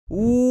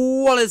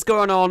What is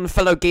going on,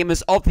 fellow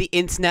gamers of the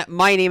internet?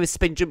 My name is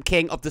Spin Jump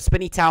King of the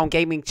Spinny Town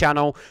Gaming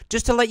channel.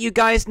 Just to let you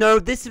guys know,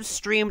 this is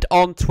streamed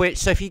on Twitch,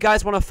 so if you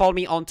guys want to follow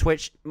me on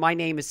Twitch, my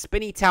name is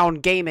Spinny Town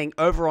Gaming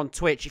over on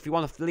Twitch. If you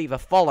want to leave a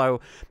follow,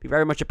 be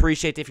very much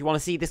appreciated. If you want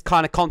to see this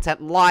kind of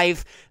content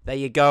live, there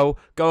you go.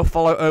 Go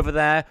follow over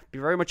there, be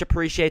very much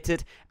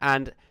appreciated,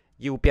 and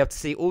you'll be able to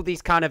see all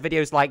these kind of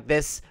videos like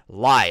this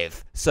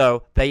live.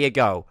 So, there you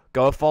go.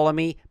 Go follow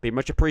me. Be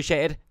much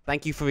appreciated.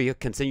 Thank you for your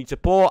continued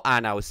support.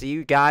 And I will see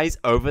you guys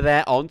over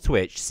there on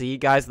Twitch. See you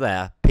guys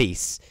there.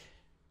 Peace.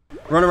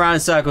 Run around in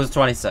circles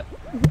 20 seconds.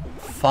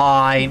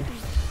 Fine.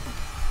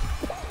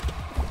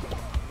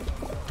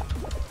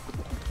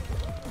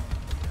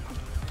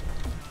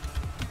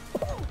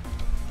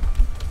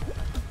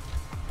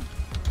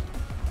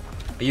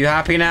 Are you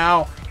happy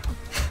now?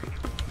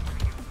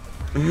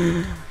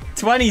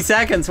 20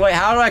 seconds. Wait,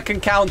 how do I can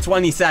count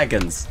 20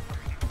 seconds?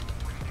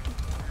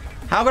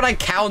 How could I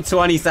count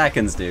 20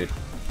 seconds, dude?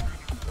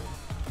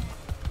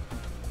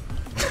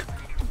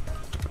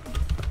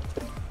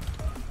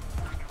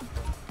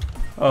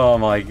 Oh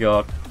my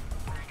god.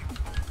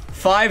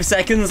 5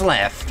 seconds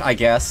left, I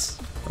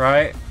guess.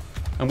 Right?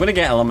 I'm gonna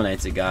get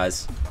eliminated,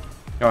 guys.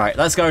 Alright,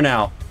 let's go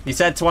now. You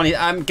said 20.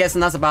 I'm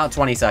guessing that's about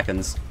 20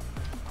 seconds.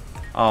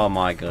 Oh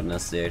my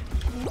goodness, dude.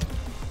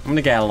 I'm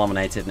gonna get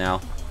eliminated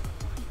now.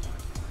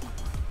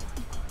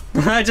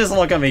 Just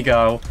look at me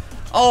go.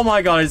 Oh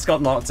my god, I just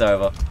got knocked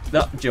over.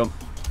 No, jump.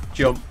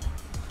 Jump.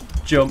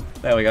 Jump.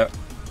 There we go.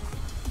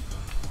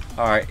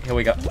 Alright, here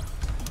we go.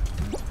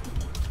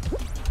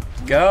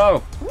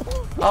 Go!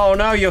 Oh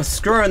no, you're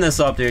screwing this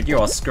up, dude. You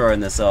are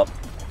screwing this up.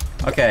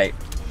 Okay.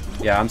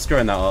 Yeah, I'm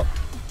screwing that up.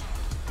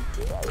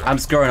 I'm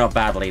screwing up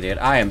badly, dude.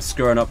 I am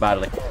screwing up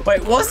badly.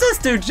 Wait, what's this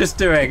dude just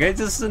doing? He's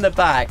just in the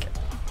back.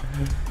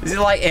 Is he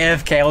like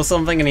AFK or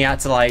something and he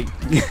had to like...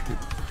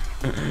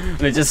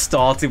 and it just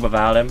started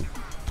without him?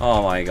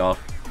 Oh my god.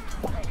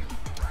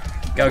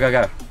 Go, go,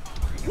 go.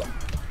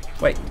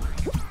 Wait.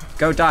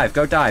 Go dive,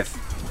 go dive.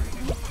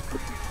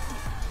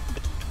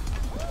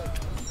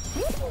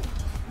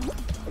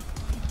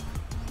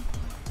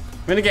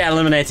 I'm gonna get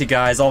eliminated,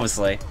 guys,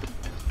 obviously.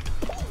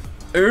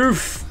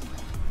 Oof.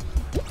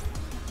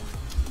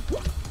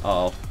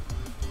 Uh-oh.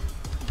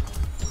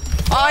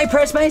 I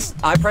press space!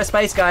 I press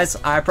space, guys.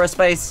 I press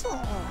space.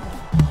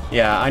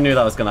 Yeah, I knew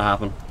that was gonna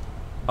happen.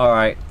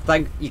 Alright.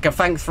 You can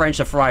thank French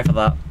to Fry for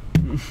that.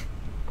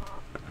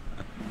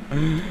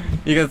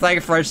 You can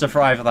thank French to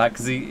Fry for that,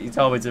 because he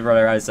told me to run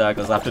around in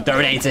circles after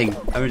donating.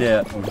 Oh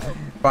dear.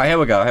 Right, here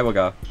we go, here we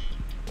go.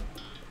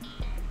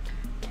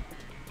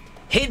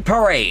 Hit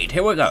parade,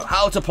 here we go.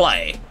 How to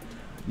play.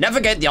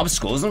 Navigate the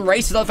obstacles and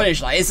race to the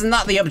finish line. Isn't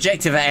that the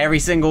objective at every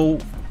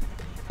single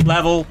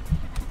level?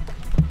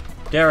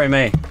 Deary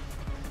me.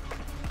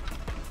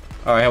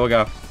 Alright, here we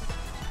go.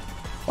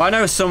 Well, I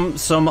know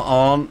some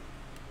aren't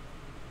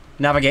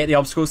navigate the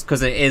obstacles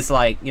because it is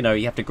like, you know,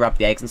 you have to grab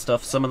the eggs and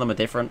stuff. Some of them are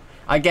different.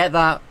 I get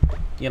that,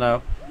 you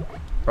know.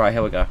 Right,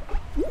 here we go.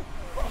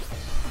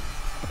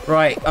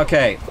 Right,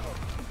 okay.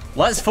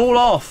 Let's fall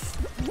off.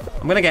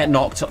 I'm gonna get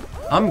knocked off.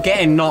 I'm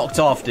getting knocked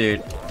off,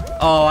 dude.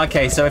 Oh,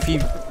 okay, so if you...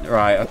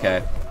 Right,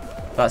 okay.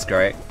 That's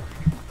great.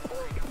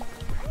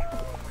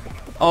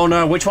 Oh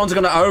no, which one's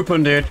gonna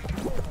open, dude?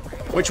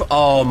 Which one?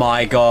 Oh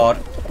my god.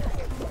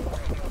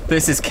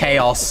 This is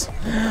chaos.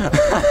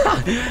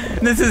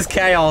 This is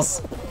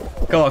chaos.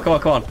 Come on, come on,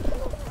 come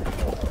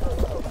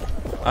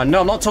on.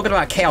 No, I'm not talking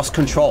about chaos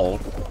control.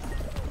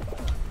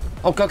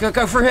 Oh, go, go,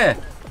 go through here.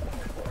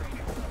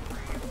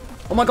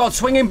 Oh my god,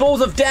 swinging balls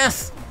of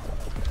death.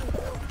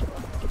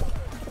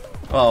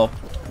 Uh oh.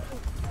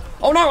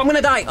 Oh no, I'm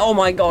gonna die. Oh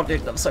my god, dude,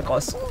 that was so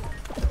close.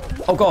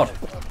 Oh god.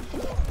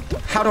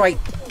 How do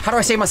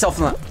I save myself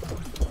from that?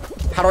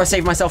 How do I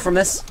save myself from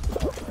this?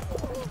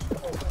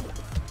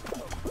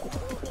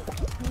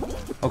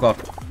 Oh god.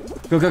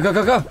 Go, go, go,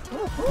 go, go.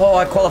 Oh,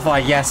 I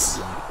qualified, yes.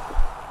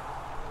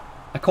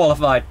 I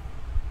qualified.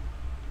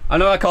 I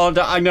know I can't,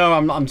 I know,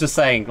 I'm just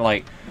saying,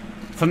 like,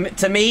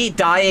 to me,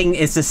 dying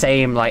is the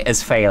same, like,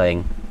 as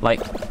failing.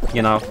 Like,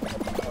 you know.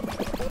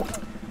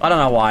 I don't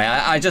know why.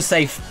 I just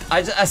say,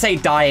 I say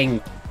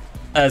dying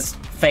as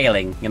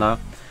failing, you know.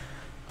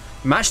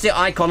 Match the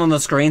icon on the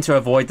screen to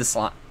avoid the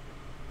slap.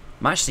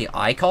 Match the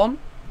icon?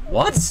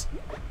 What?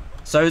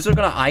 So is there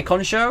gonna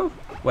icon show?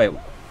 Wait.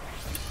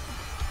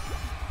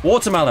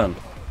 Watermelon.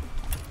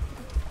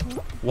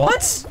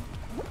 What?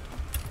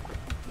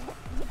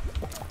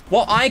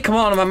 What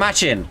icon am I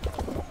matching?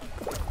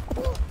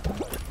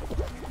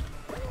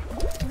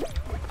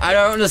 I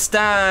don't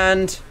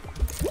understand.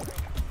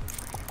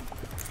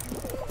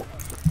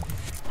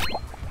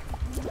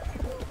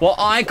 What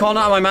icon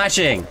am I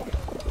matching?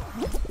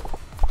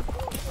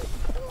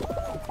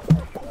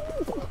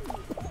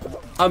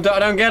 I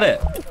don't get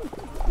it.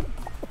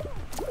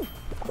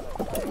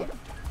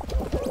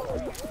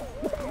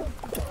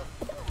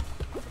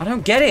 I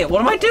don't get it.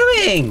 What am I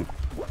doing?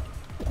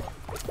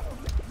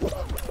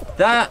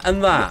 That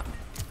and that.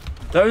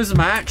 Those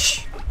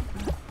match.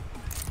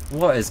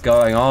 What is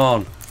going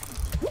on?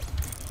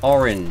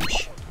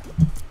 Orange.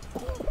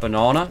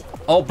 Banana?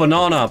 Oh,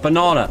 banana,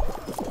 banana.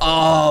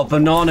 Oh,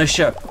 banana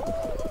show.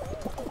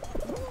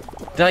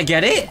 Did I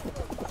get it?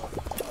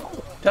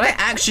 Did I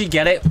actually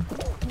get it?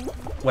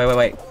 Wait, wait,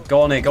 wait.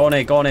 Go on here, go on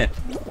here, go on here.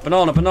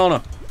 Banana,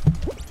 banana.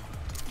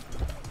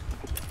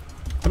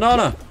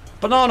 Banana,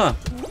 banana.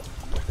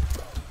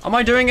 Am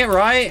I doing it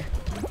right?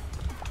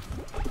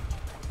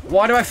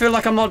 Why do I feel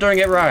like I'm not doing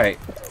it right?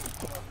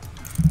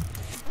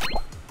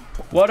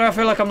 Why do I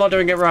feel like I'm not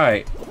doing it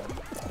right?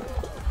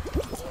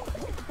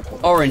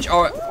 Orange,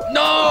 orange.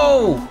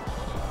 No!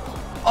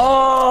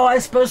 Oh, I'm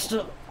supposed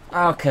to...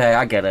 Okay,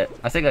 I get it.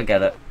 I think I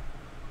get it.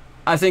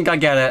 I think I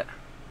get it.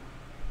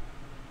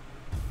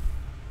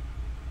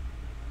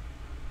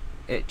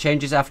 It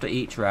changes after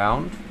each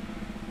round.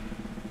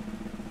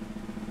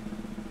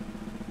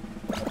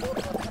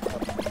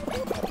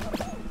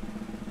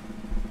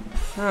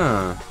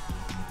 Huh.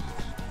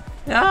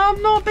 Yeah,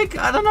 I'm not big...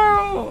 I don't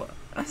know.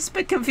 It's a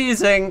bit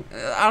confusing.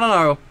 I don't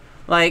know.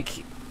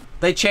 Like,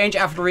 they change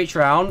after each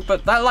round,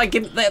 but that, like,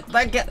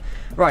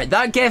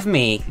 that gave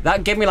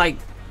me like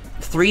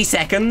 3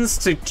 seconds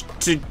to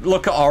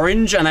look at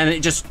orange, and then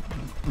it just...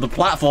 The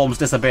platforms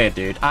disappeared,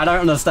 dude. I don't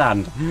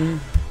understand.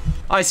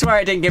 I swear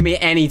it didn't give me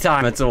any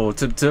time at all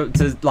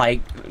to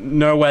like,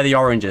 know where the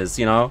orange is,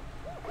 you know?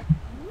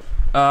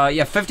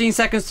 Yeah, 15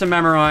 seconds to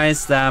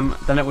memorize them.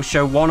 Then it will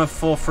show 1 of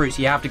 4 fruits.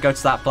 You have to go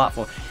to that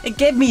platform. It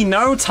gave me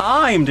no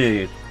time,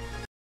 dude.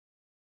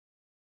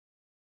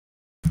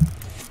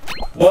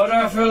 Why do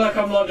I feel like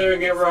I'm not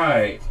doing it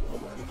right?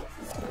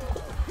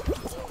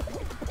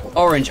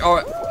 Orange,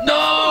 orange.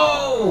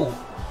 No!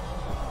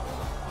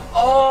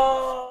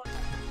 Oh!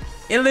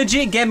 It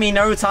legit gave me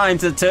no time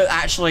to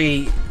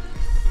actually...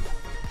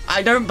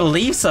 I don't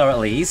believe so, at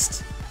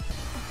least.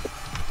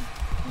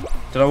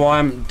 Don't know why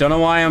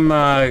I'm,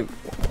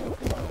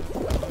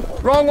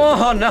 wrong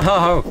one,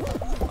 no!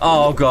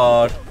 Oh,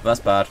 God.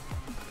 That's bad.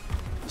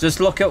 Just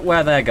look at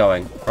where they're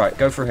going. Right,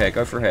 go through here,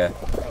 go through here.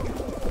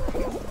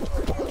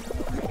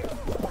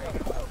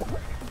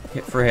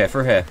 Hit through here,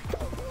 through here.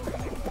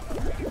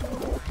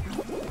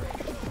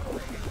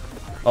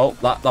 Oh,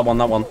 that one,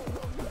 that one.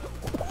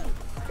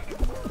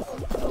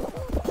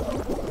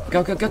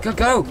 Go, go, go, go,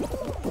 go!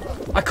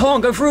 I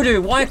can't go through,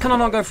 dude! Why can I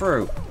not go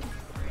through?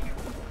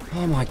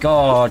 Oh my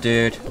god,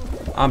 dude.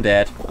 I'm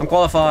dead. I'm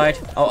qualified.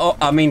 Oh,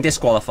 I mean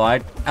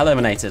disqualified.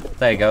 Eliminated.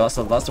 There you go.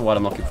 That's the word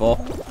I'm looking for.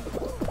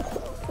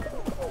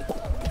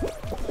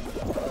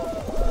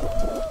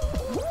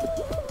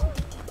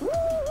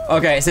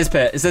 Okay, it's this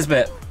bit. It's this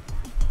bit.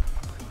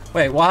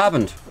 Wait, what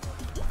happened?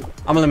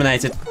 I'm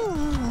eliminated.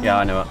 Yeah,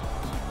 I knew it.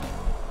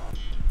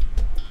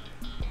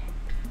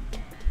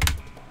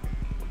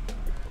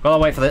 Gotta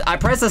wait for this. I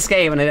pressed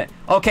escape and it...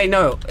 Okay,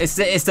 no. It's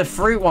the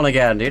fruit one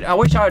again, dude. I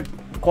wish I'd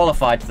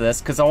qualified for this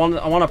because I want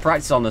to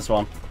practice on this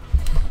one.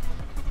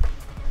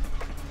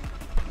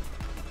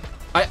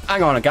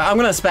 Hang on, I'm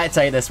gonna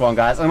spectate this one,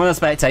 guys. I'm gonna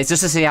spectate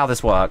just to see how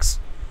this works.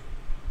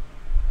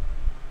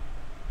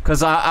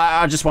 Because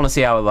I just want to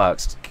see how it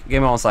works.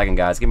 Give me 1 second,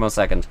 guys. Give me 1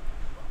 second.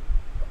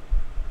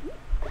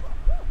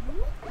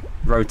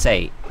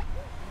 Rotate.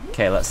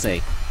 Okay, let's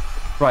see.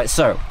 Right,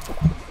 so...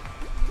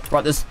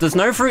 Right, there's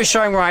no fruit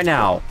showing right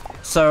now.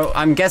 So,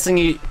 I'm guessing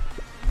you...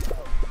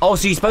 Oh,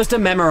 so you're supposed to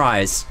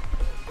memorize.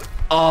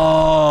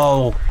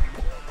 Oh.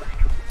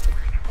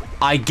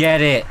 I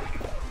get it.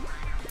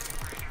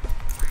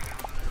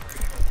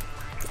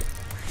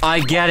 I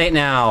get it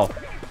now.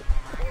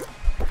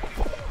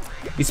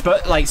 You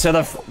supposed like so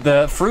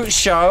the fruits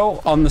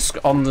show on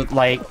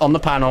the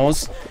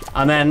panels,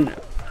 and then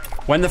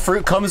when the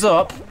fruit comes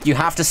up, you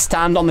have to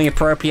stand on the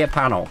appropriate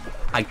panel.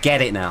 I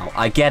get it now.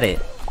 I get it.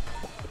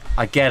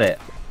 I get it.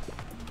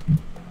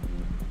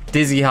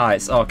 Dizzy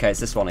Heights. Oh, okay, it's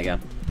this one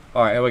again.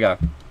 All right, here we go.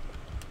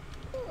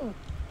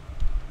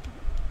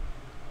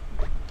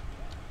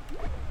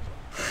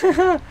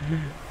 All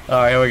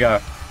right, here we go.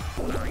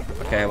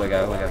 Okay, here we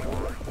go. Here we go.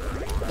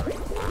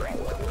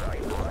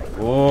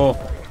 Whoa.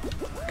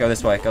 Go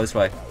this way. Go this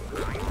way.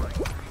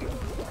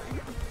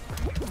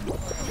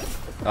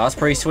 Oh, that's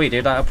pretty sweet,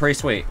 dude. That's pretty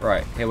sweet.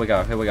 Right, here we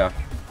go. Here we go.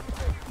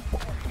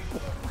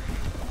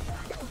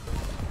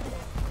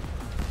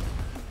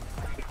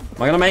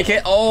 Am I gonna make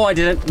it? Oh, I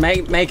didn't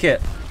make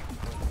it.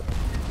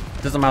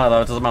 Doesn't matter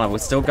though. It doesn't matter. We're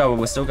still going.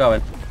 We're still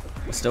going.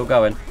 We're still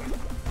going.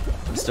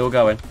 We're still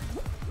going.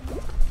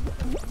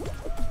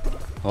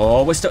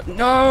 Oh, we're still.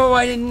 No,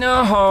 I didn't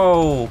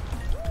know.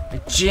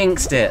 I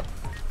jinxed it.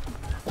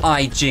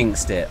 I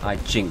jinxed it. I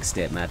jinxed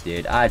it, mad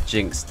dude. I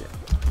jinxed it.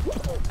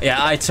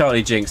 Yeah, I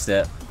totally jinxed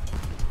it.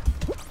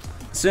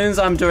 As soon as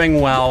I'm doing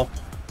well,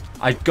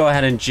 I go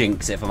ahead and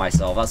jinx it for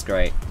myself. That's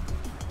great.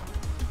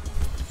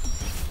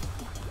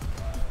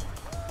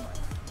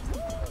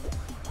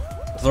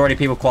 There's already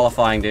people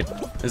qualifying, dude.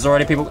 There's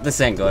already people.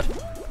 This ain't good.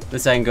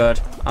 This ain't good.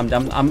 I'm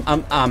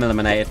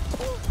eliminated.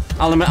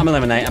 I'm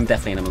eliminated. I'm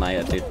definitely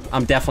eliminated, dude.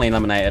 I'm definitely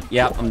eliminated.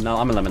 Yep, I'm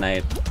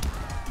eliminated.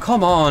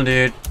 Come on,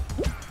 dude.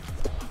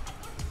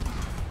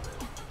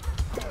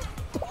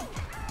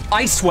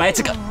 I swear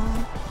to God.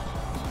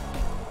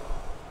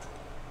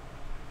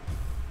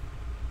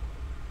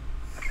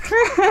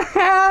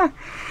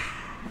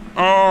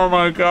 Oh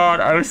my god,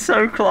 I was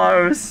so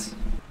close.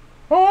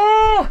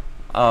 Oh,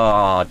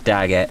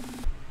 dag it.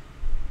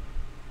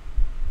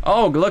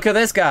 Oh, look at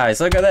this, guys.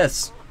 Look at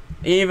this.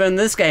 Even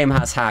this game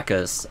has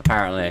hackers,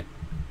 apparently.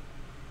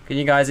 Can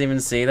you guys even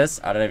see this?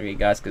 I don't know if you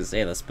guys can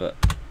see this, but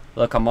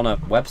look, I'm on a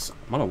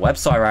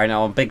website right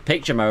now on big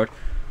picture mode.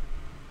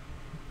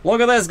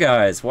 Look at this,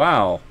 guys.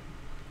 Wow.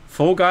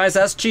 Fall Guys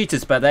has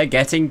cheaters, but they're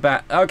getting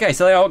back. Okay,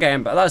 so they're all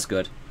getting back. That's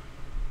good.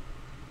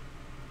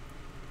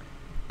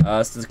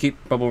 So to keep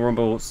Bubble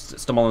Rumble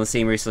stumble on the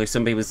scene recently,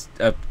 some people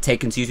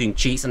taken to using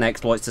cheats and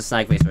exploits to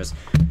snag victories.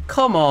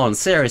 Come on,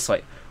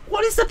 seriously.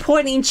 What is the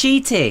point in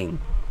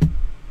cheating?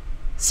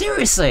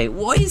 Seriously,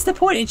 what is the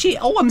point in cheating?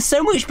 Oh, I'm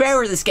so much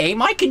better at this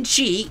game. I can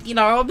cheat. You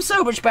know, I'm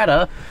so much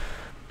better.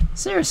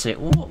 Seriously,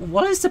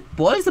 what is the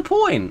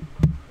point?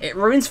 It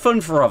ruins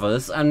fun for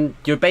others, and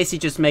you're basically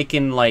just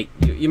making like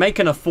you're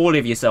making a fool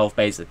of yourself,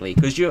 basically,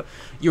 because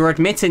you're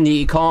admitting that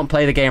you can't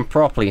play the game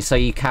properly, so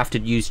you have to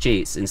use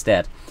cheats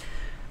instead.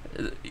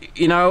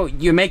 You know,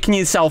 you're making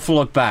yourself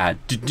look bad.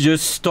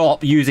 Just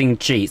stop using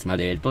cheats, my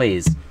dude,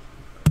 please.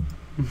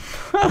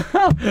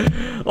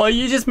 Well,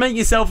 you just make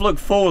yourself look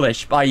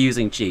foolish by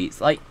using cheats.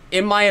 Like,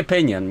 in my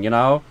opinion, you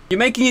know, you're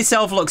making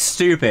yourself look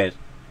stupid.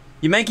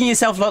 You're making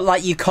yourself look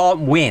like you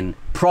can't win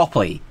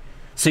properly,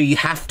 so you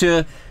have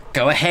to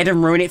go ahead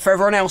and ruin it for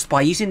everyone else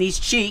by using these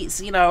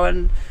cheats, you know.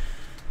 And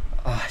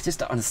I just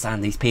don't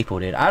understand these people,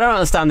 dude. I don't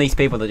understand these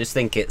people that just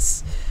think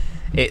it's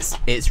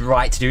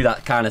right to do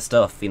that kind of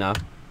stuff, you know.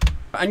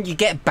 And you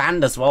get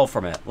banned as well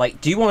from it.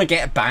 Like, do you want to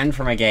get banned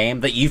from a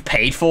game that you've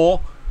paid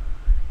for?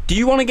 Do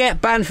you want to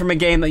get banned from a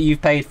game that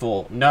you've paid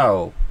for?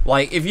 No.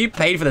 Like, if you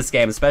paid for this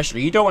game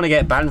especially, you don't want to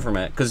get banned from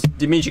it, because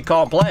it means you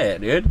can't play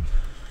it, dude.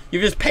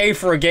 You've just paid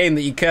for a game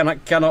that you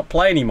cannot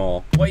play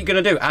anymore. What are you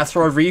going to do? Ask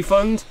for a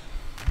refund?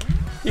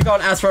 You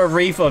can't ask for a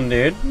refund,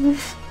 dude.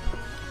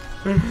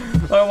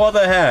 Like, what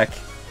the heck?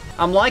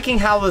 I'm liking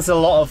how there's a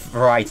lot of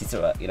variety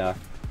to it, you know.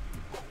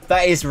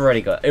 That is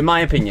really good, in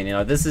my opinion. You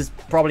know, this is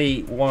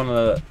probably one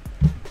of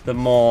the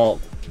more.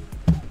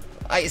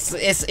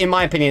 It's in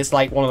my opinion, it's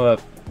like one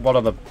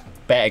of the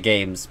better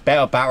games,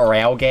 better battle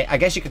royale game. I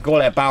guess you could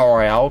call it a battle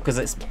royale because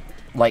it's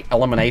like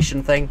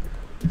elimination thing.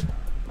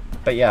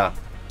 But yeah.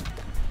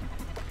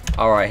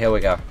 All right, here we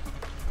go.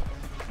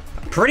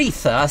 Pretty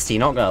thirsty,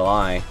 not gonna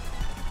lie.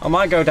 I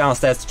might go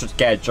downstairs to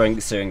get a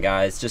drink soon,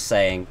 guys. Just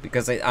saying,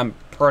 because I'm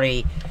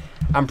pretty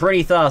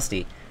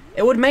thirsty.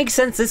 It would make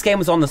sense this game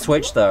was on the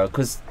Switch though,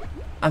 because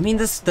I mean,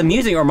 the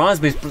music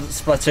reminds me of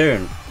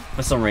Splatoon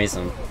for some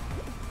reason.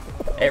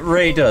 It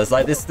really does.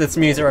 Like this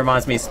music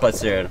reminds me of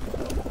Splatoon.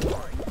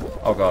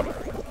 Oh god.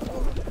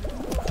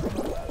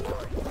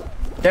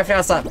 Definitely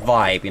has that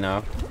vibe, you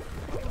know.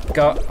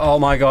 Go. Oh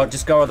my god.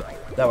 Just go.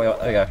 There we go.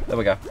 There we go. There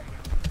we go.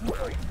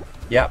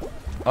 Yep.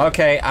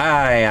 Okay.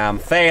 I am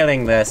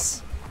failing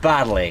this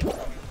badly.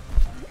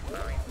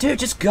 Dude,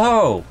 just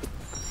go.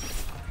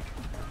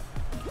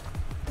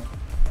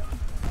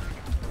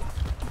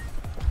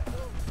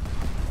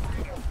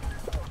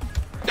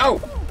 No!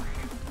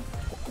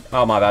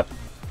 Oh, my bad.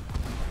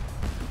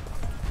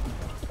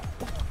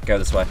 Go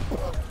this way.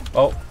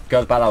 Oh,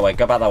 go back that way.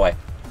 Go back that way.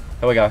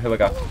 Here we go. Here we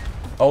go.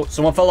 Oh,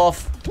 someone fell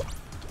off.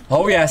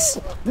 Oh, yes.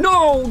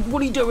 No!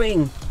 What are you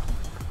doing?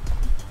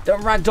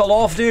 Don't ragdoll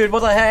off, dude. What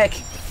the heck? I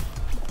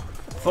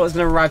thought I was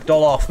going to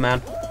ragdoll off,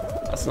 man.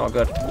 That's not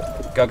good.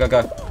 Go, go,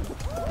 go.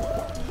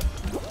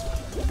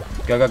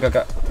 Go, go, go,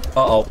 go.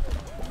 Uh-oh.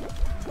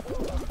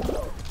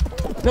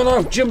 No,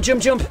 no. Jump,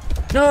 jump, jump.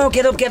 No,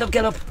 get up, get up,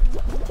 get up.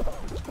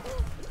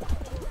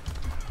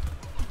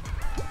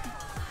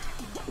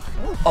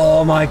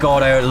 Oh my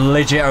god, I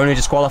legit only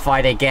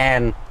disqualified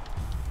again.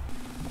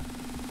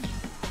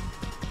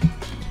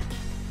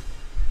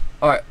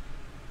 Alright.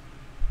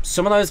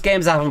 Some of those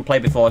games I haven't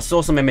played before. I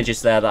saw some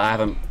images there that I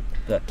haven't...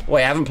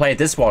 Wait, I haven't played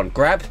this one.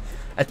 Grab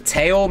a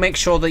tail, make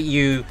sure that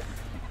you...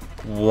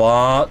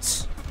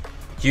 What?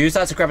 Use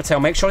that to grab a tail.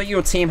 Make sure that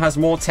your team has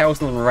more tails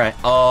than the rest.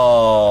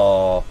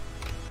 Oh.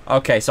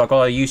 Okay, so I've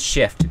got to use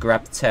shift to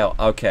grab the tail.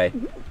 Okay.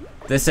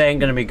 This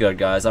ain't gonna be good,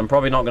 guys. I'm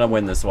probably not gonna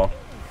win this one.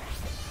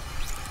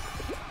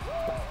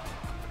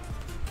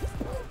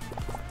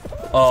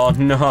 Oh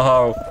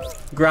no.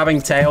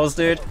 Grabbing tails,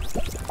 dude.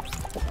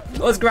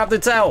 Let's grab the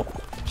tail.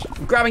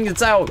 I'm grabbing the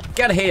tail.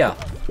 Get here.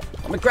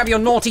 I'm gonna grab your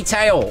naughty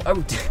tail. Oh.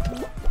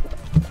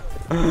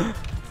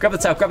 Grab the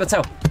tail, grab the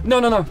tail. No,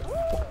 no, no.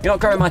 You're not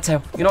grabbing my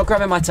tail. You're not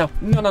grabbing my tail.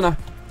 No, no, no.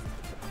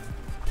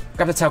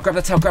 Grab the tail, grab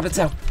the tail, grab the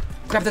tail.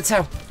 Grab the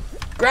tail.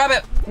 Grab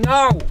it.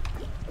 No.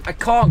 I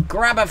can't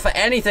grab it for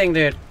anything,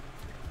 dude.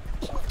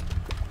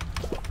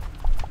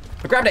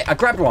 I grabbed it. I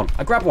grabbed one.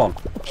 I grabbed one.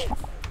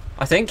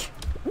 I think.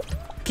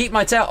 Keep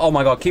my tail. Oh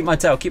my god, keep my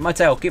tail, keep my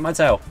tail, keep my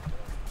tail.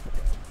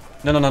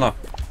 No, no, no, no.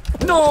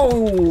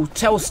 No!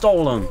 Tail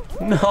stolen.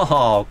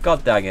 No,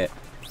 god dang it.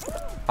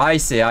 I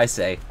see, I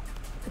see.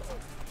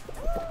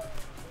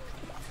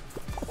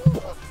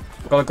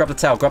 Gotta grab the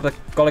tail,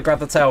 gotta grab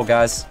the tail,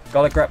 guys.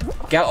 Gotta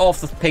grab, get off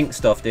the pink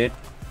stuff, dude.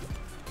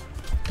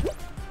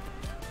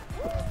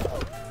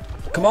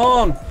 Come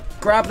on!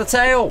 Grab the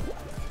tail.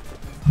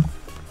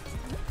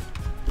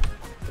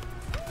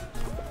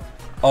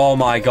 Oh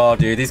my god,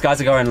 dude. These guys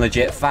are going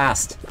legit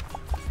fast.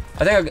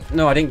 I think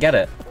no, I didn't get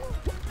it.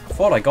 I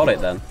thought I got it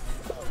then.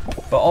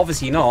 But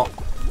obviously not.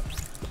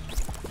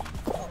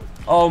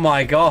 Oh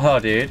my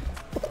god, dude.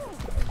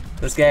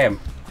 This game.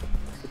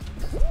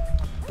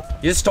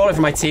 You just stole it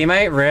from my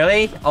teammate?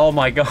 Really? Oh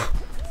my god.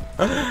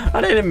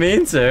 I didn't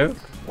mean to.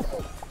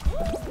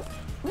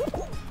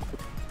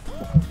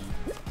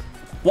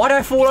 Why did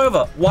I fall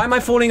over? Why am I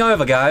falling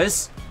over,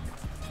 guys?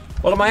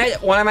 Well,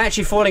 why am I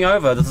actually falling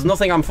over? There's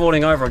nothing I'm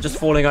falling over. I'm just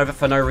falling over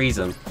for no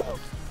reason.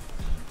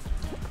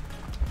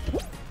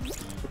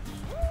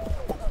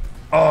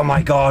 Oh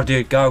my god,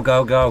 dude. Go,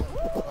 go, go.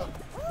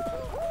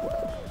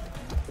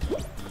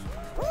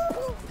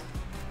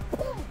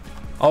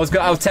 I was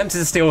tempted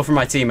to steal from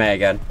my teammate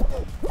again.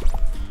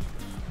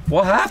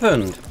 What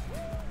happened?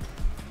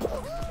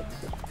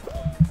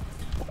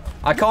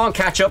 I can't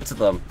catch up to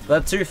them.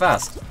 They're too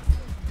fast.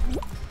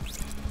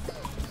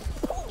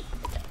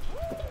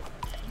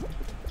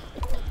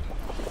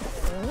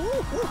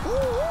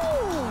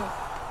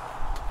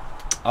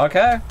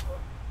 Okay.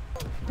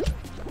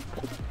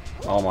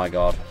 Oh my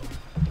god.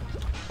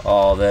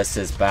 Oh, this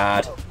is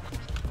bad.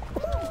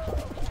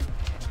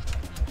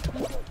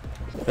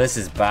 This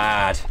is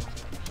bad.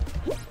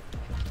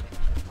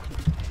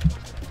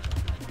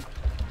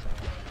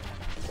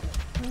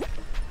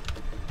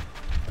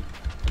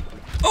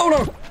 Oh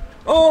no!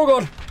 Oh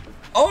god!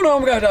 Oh no,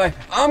 I'm gonna die!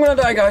 I'm gonna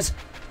die, guys!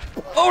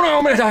 Oh no,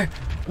 I'm gonna die!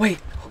 Wait!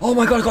 Oh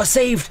my god, I got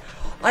saved!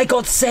 I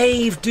got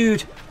saved,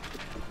 dude!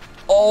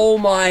 Oh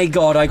my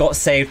god, I got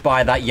saved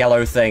by that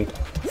yellow thing.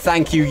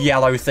 Thank you,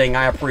 yellow thing.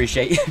 I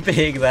appreciate you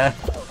being there.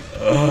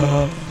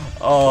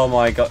 Oh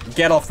my god.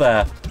 Get off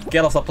there.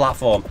 Get off the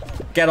platform.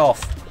 Get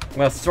off. I'm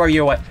gonna throw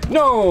you away.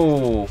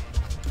 No!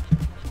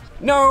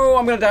 No,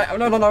 I'm gonna die.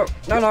 No, no, no.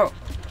 No, no.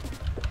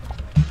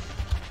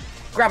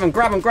 Grab him,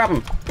 grab him, grab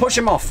him. Push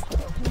him off.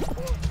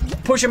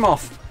 Push him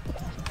off.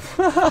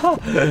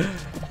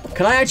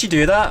 Can I actually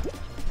do that?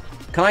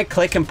 Can I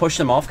click and push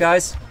them off,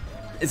 guys?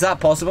 Is that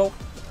possible?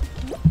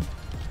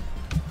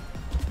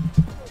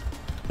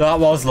 That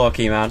was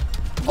lucky, man.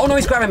 Oh no,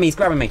 he's grabbing me, he's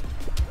grabbing me.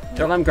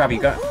 Don't let him grab you,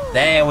 go.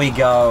 There we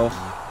go.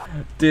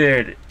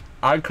 Dude,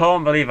 I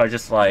can't believe I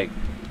just, like,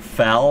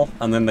 fell,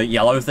 and then the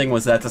yellow thing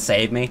was there to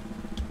save me.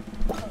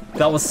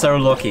 That was so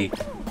lucky.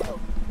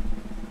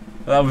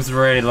 That was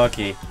really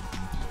lucky.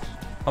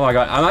 Oh my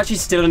god, I'm actually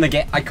still in the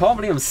game. I can't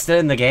believe I'm still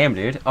in the game,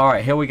 dude.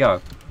 Alright, here we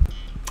go.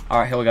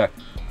 Alright, here we go.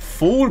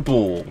 Full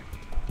ball.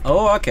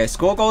 Oh, okay.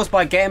 Score goals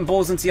by getting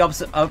balls into the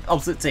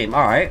opposite team.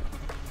 Alright.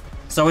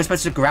 So we're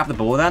supposed to grab the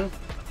ball then?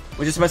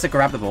 We're just supposed to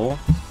grab the ball?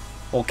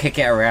 Or kick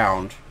it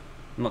around?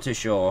 I'm not too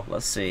sure.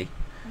 Let's see.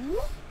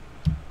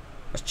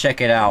 Let's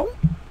check it out.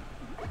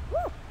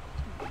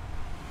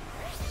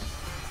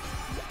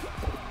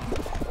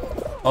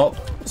 Oh,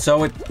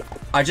 so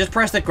I just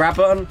pressed the grab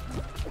button.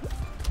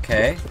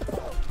 Okay.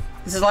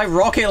 This is like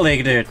Rocket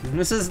League, dude.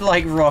 This is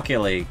like Rocket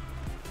League.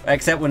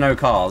 Except with no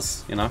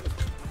cars, you know?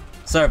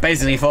 So,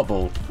 basically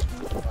football.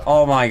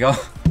 Oh my god.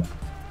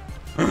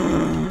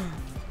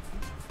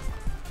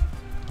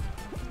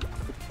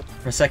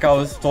 For a sec,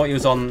 I thought he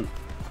was on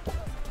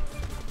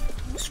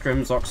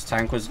Scrimzox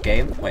Tanker's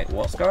game. Wait,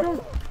 what's going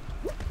on?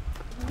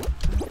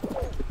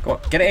 Go on,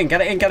 get it in,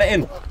 get it in, get it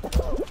in.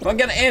 Come on,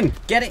 get it in,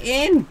 get it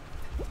in.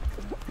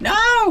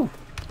 No!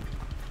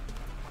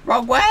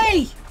 Wrong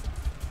way!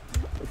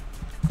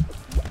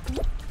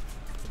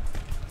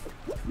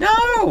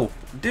 No!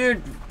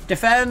 Dude,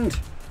 defend!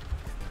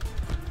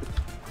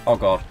 Oh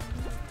god.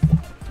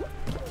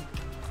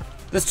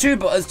 There's two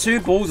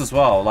balls as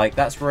well. Like,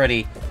 that's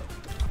really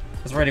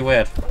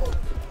weird.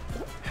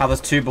 How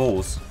there's two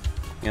balls,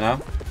 you know?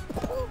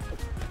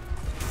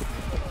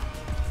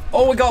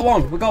 Oh, we got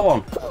one. We got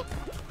one.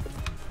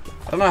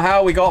 I don't know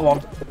how we got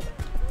one.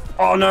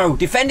 Oh no!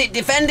 Defend it!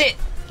 Defend it!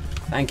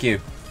 Thank you.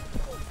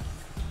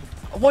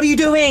 What are you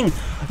doing?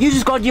 You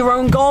just got your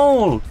own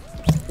goal.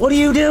 What are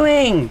you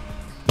doing?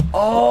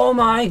 Oh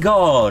my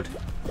god.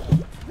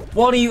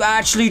 What are you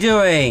actually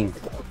doing?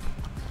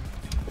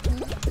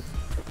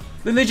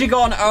 They literally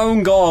got an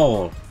own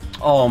goal.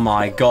 Oh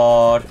my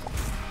god.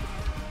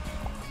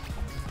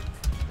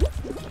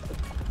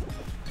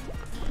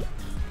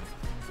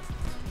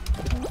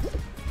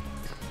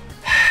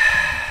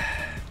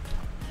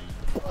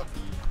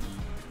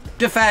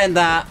 Defend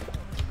that.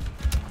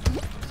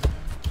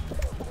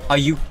 Are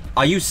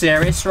you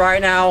serious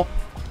right now?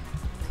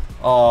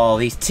 Oh,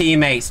 these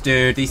teammates,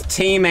 dude. These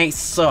teammates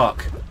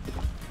suck.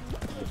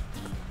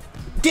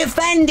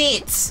 Defend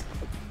it!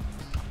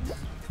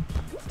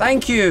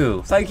 Thank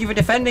you. Thank you for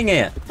defending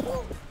it.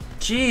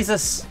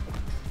 Jesus.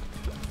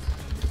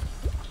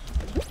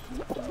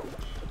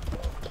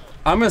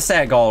 I'm gonna stay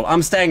at goal.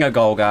 I'm staying at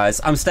goal,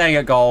 guys. I'm staying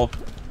at goal.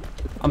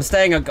 I'm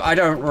staying at... I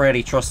don't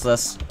really trust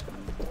this.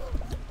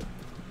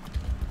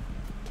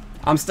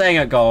 I'm staying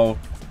at goal.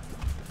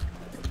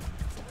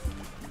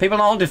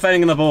 People aren't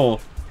defending the ball.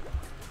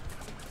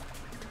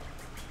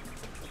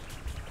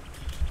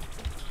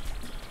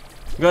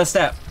 I'm gonna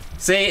step.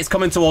 See, it's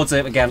coming towards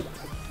it again.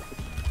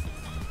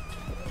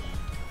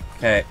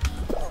 Okay.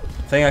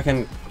 I think I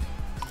can...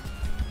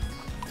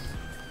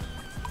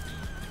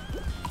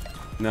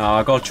 No,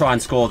 I gotta try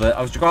and score I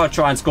was gotta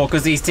try and score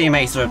because these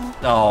teammates are...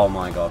 Oh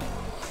my god.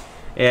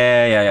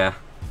 Yeah.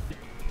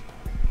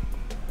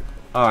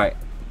 Alright.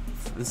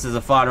 This is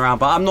a final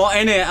round, but I'm not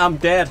in it. I'm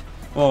dead.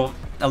 Well,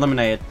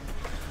 eliminated.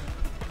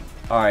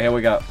 Alright, here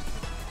we go.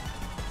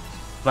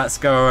 Let's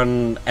go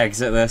and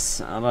exit this.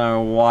 I don't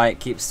know why it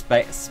keeps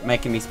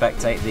making me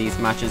spectate these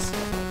matches.